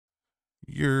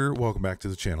You're welcome back to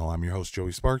the channel. I'm your host,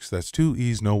 Joey Sparks. That's 2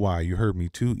 E's No Y. You heard me,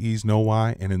 2 E's No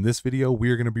Y. And in this video,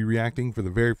 we are going to be reacting for the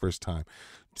very first time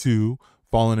to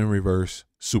Falling in Reverse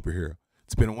Superhero.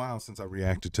 It's been a while since I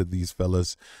reacted to these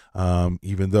fellas,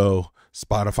 even though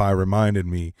Spotify reminded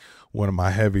me one of my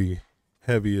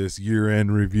heaviest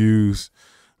year-end reviews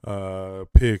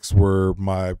picks were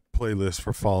my playlist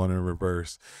for Falling in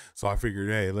Reverse. So I figured,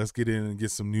 hey, let's get in and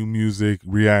get some new music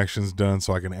reactions done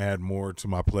so I can add more to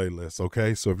my playlist.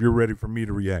 Okay, so if you're ready for me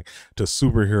to react to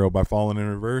Superhero by Falling in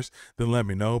Reverse, then let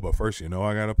me know. But first, you know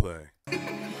I gotta play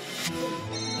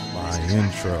my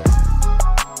intro.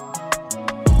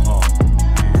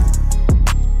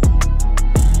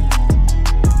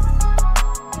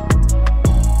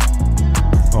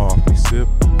 Coffee sip,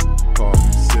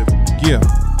 yeah.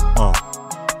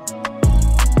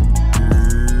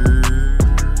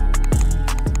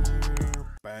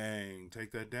 Bang,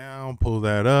 take that down, pull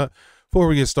that up. Before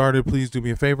we get started, please do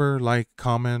me a favor, like,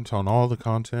 comment on all the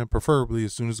content, preferably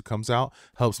as soon as it comes out.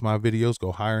 Helps my videos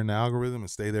go higher in the algorithm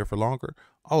and stay there for longer.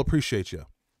 I'll appreciate you.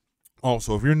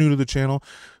 Also, if you're new to the channel,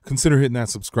 consider hitting that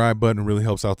subscribe button. It really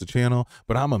helps out the channel.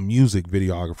 But I'm a music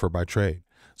videographer by trade,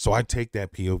 so I take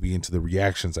that POV into the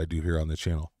reactions I do here on the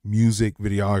channel. Music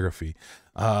videography.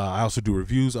 I also do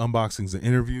reviews, unboxings, and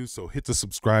interviews. So hit the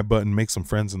subscribe button, make some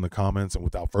friends in the comments, and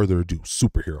without further ado,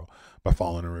 Superhero by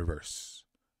Falling in Reverse.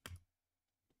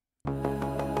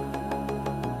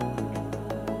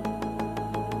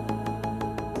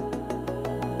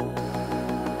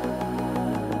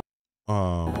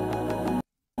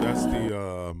 That's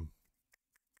the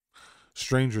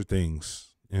Stranger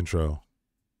Things intro.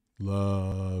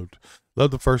 Loved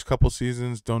the first couple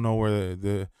seasons. Don't know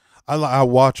where I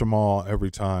watch them all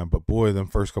every time, but boy, them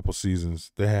first couple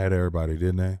seasons, they had everybody,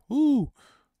 didn't they? Ooh.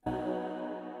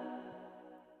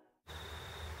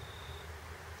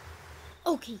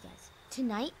 Okay, guys,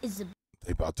 tonight is the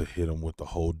They about to hit them with the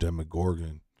whole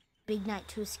Demogorgon. big night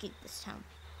to escape this town.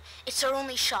 It's our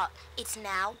only shot. It's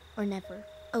now Or never.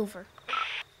 Over.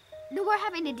 No more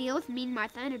having to deal with mean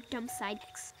Martha and her dumb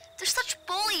sidekicks. They're such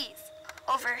bullies.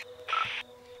 Over.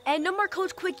 And no more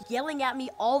Coach Quick yelling at me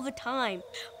all the time.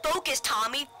 Focus,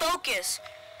 Tommy. Focus.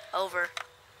 Over.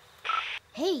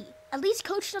 Hey, at least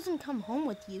Coach doesn't come home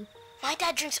with you. My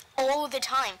dad drinks all the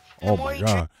time. And Oh the more my he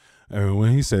God. And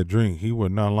when he said drink, he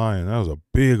was not lying. That was a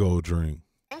big old drink.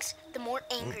 drinks, the more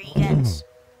angry he gets.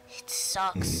 It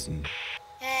sucks.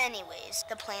 Anyways,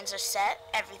 the plans are set.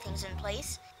 Everything's in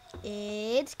place.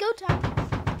 It's go time.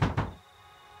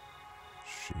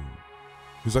 Shoot.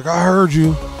 He's like, I heard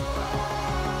you.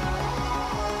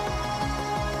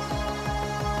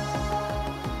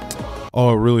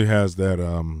 Oh, it really has that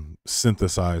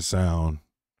synthesized sound.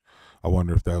 I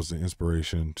wonder if that was the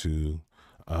inspiration to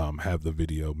have the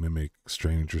video mimic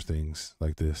Stranger Things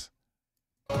like this.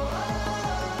 A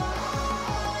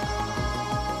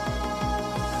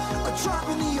drop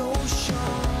in the ocean,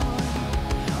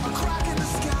 a crack in the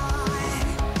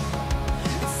sky.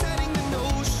 It's setting the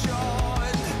notion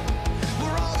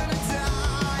we're all gonna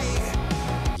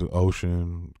die. The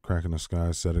ocean, crack in the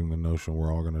sky, setting the notion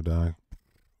we're all gonna die.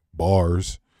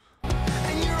 Bars.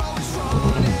 And you're always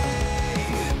running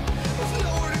with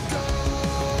nowhere to go.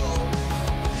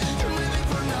 You're living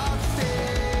for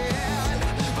nothing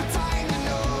but dying to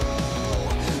know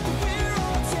that we're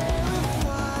all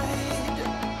terrified.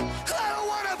 I don't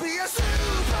wanna be a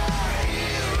superhero,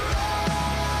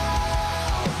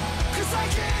 'cause I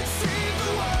can't save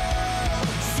the world,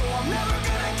 so I'm never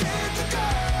gonna get the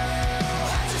girl.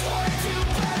 I just wanna do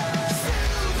better.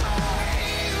 Superhero,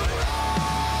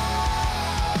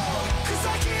 'cause I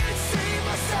can't save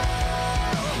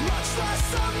myself, much less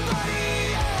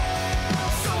somebody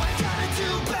else, so I gotta do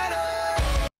better.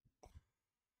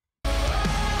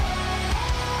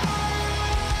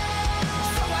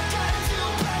 So I gotta do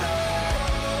better.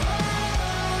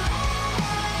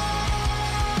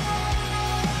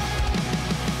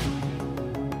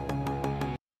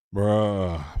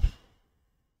 Bruh.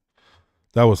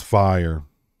 That was fire.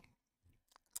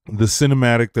 The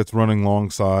cinematic that's running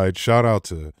alongside. Shout out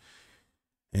to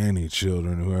any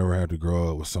children who ever had to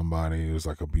grow up with somebody who's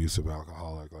like abusive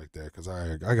alcoholic like that. Because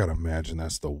I gotta imagine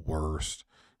that's the worst.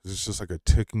 It's just like a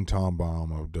ticking time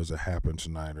bomb of does it happen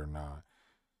tonight or not.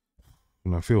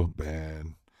 And I feel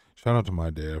bad. Shout out to my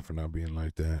dad for not being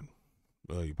like that.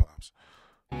 Love you, Pops.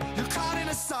 You're caught in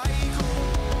a cycle.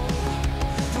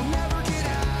 You'll never get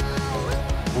out.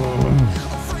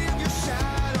 Afraid of your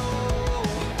shadow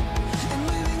and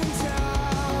living in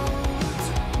doubt.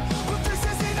 But this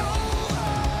isn't over.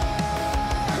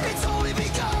 It's only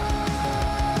begun.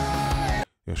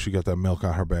 Yeah, she got that milk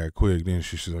out her bag quick. Then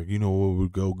she's like, you know what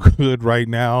would go good right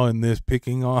now in this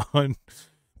picking on?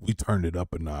 We turned it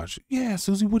up a notch. Yeah,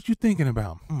 Susie, what you thinking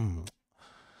about?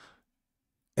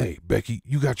 Hey, Becky,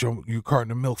 you got your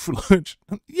carton of milk for lunch?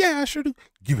 Yeah, I sure do.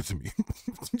 Give it to me.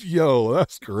 Yo,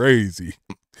 that's crazy.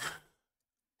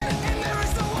 And there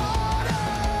is no order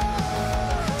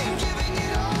in giving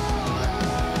it all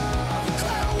up. 'Cause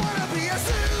I don't wanna be a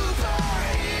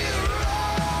superhero.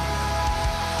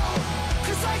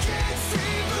 'Cause I can't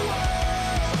save the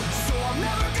world, so I'm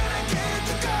never gonna get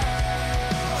the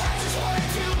girl. I just wanna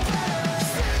do better.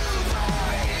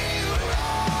 Superhero.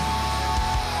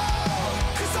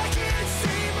 'Cause I can't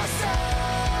save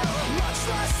myself, much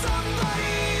less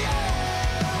somebody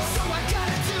else. So I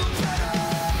gotta do better.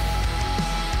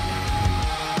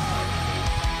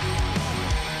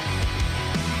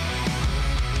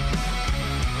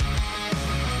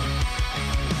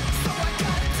 So I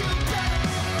gotta do better.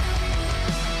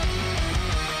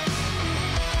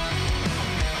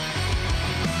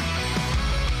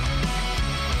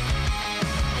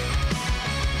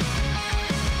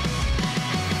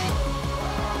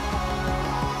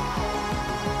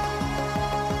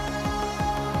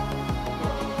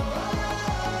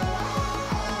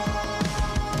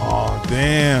 Oh,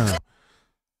 damn.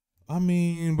 I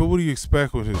mean, but what do you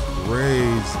expect with his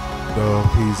grades, though,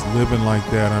 if he's living like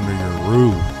that under your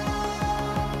roof?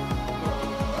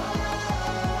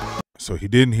 So he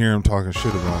didn't hear him talking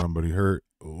shit about him, but he heard,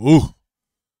 ooh.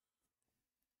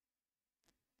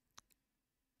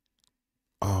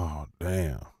 Oh,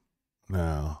 damn.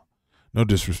 Now, no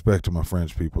disrespect to my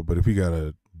French people, but if he got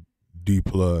a D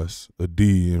plus, a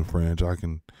D in French, I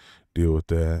can deal with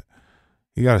that.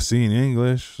 He got a C in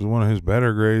English. One of his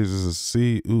better grades is a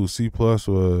C. Ooh, C plus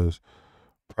was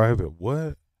private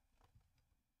what?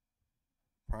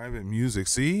 Private music.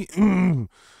 C?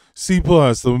 C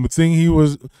plus. The thing he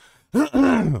was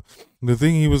the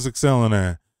thing he was excelling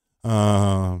at.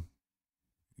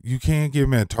 You can't give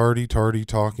him that tardy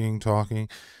talking.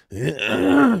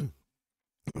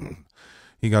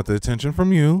 He got the attention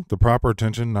from you, the proper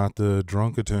attention, not the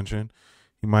drunk attention.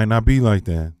 He might not be like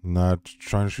that. Not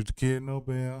trying to shoot the kid, no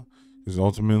bail. Because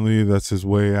ultimately, that's his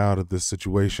way out of this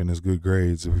situation is good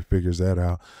grades if he figures that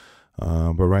out.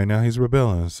 But right now, he's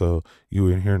rebelling. So you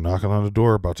in here knocking on the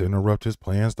door, about to interrupt his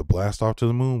plans to blast off to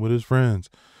the moon with his friends.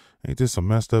 Ain't this some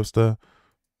messed up stuff?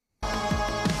 'Cause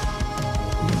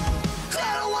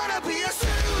I don't wanna be a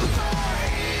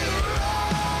superhero.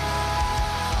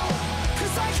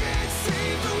 'Cause I can't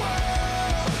save the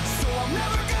world, so I'm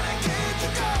never gonna get the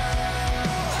girl.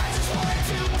 I just wanna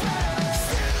do better.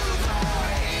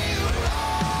 Superhero.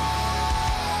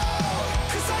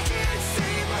 'Cause I can't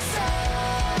save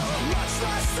myself, much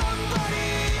less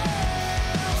somebody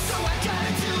else. So I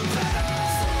gotta do better.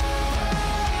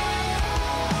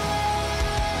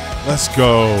 Let's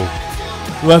go.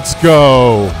 Let's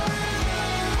go.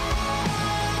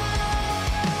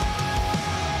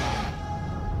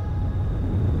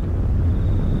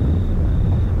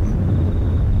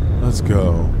 Let's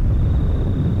go.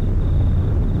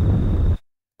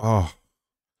 Oh,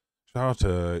 shout out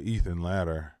to Ethan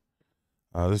Latter.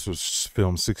 This was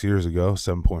filmed 6 years ago,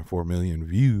 7.4 million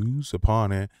views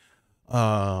upon it.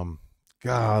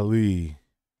 Golly.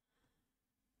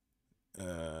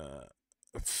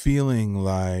 Feeling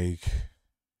like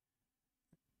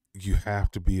you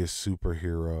have to be a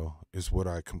superhero is what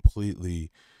I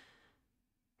completely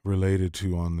related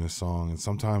to on this song. And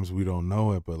sometimes we don't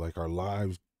know it, but like our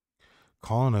lives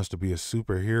calling us to be a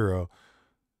superhero.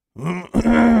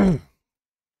 And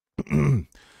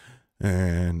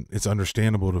it's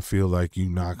understandable to feel like you're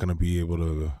not going to be able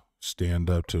to stand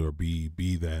up to or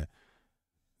be that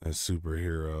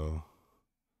superhero.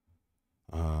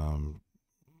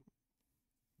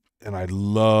 And I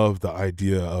love the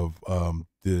idea of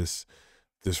this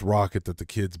rocket that the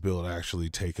kids built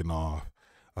actually taking off.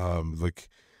 Like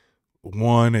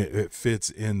one, it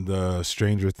fits in the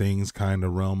Stranger Things kind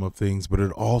of realm of things, but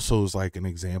it also is like an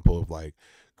example of like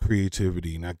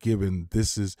creativity. Now, given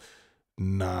this is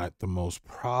not the most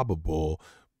probable,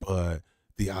 but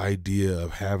the idea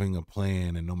of having a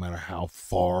plan, and no matter how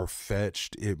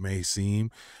far-fetched it may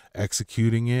seem,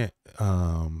 executing it,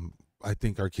 I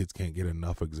think our kids can't get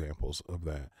enough examples of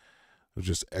that, of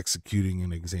just executing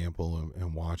an example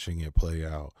and watching it play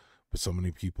out. But so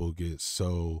many people get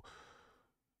so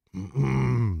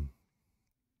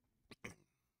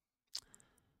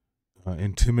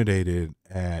intimidated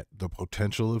at the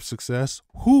potential of success,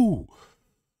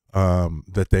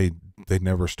 that they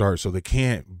never start. So they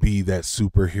can't be that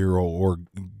superhero or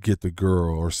get the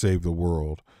girl or save the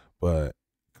world. But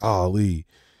golly,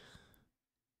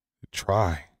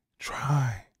 try.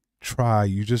 Try.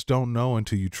 You just don't know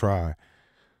until you try.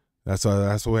 That's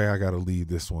the way I gotta lead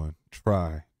this one.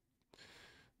 Try.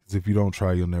 Because if you don't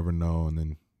try, you'll never know, and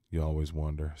then you always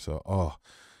wonder. So,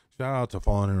 shout out to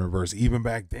Falling in Reverse. Even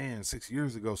back then, 6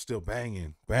 years ago, still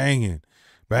banging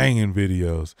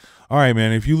videos. All right,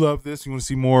 man. If you love this, you want to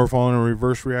see more Falling in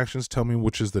Reverse reactions, tell me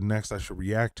which is the next I should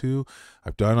react to.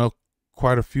 I've done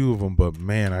quite a few of them, but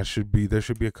man, there should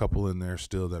be a couple in there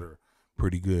still that are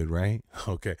pretty good, right?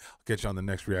 Okay, I'll catch you on the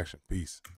next reaction. Peace.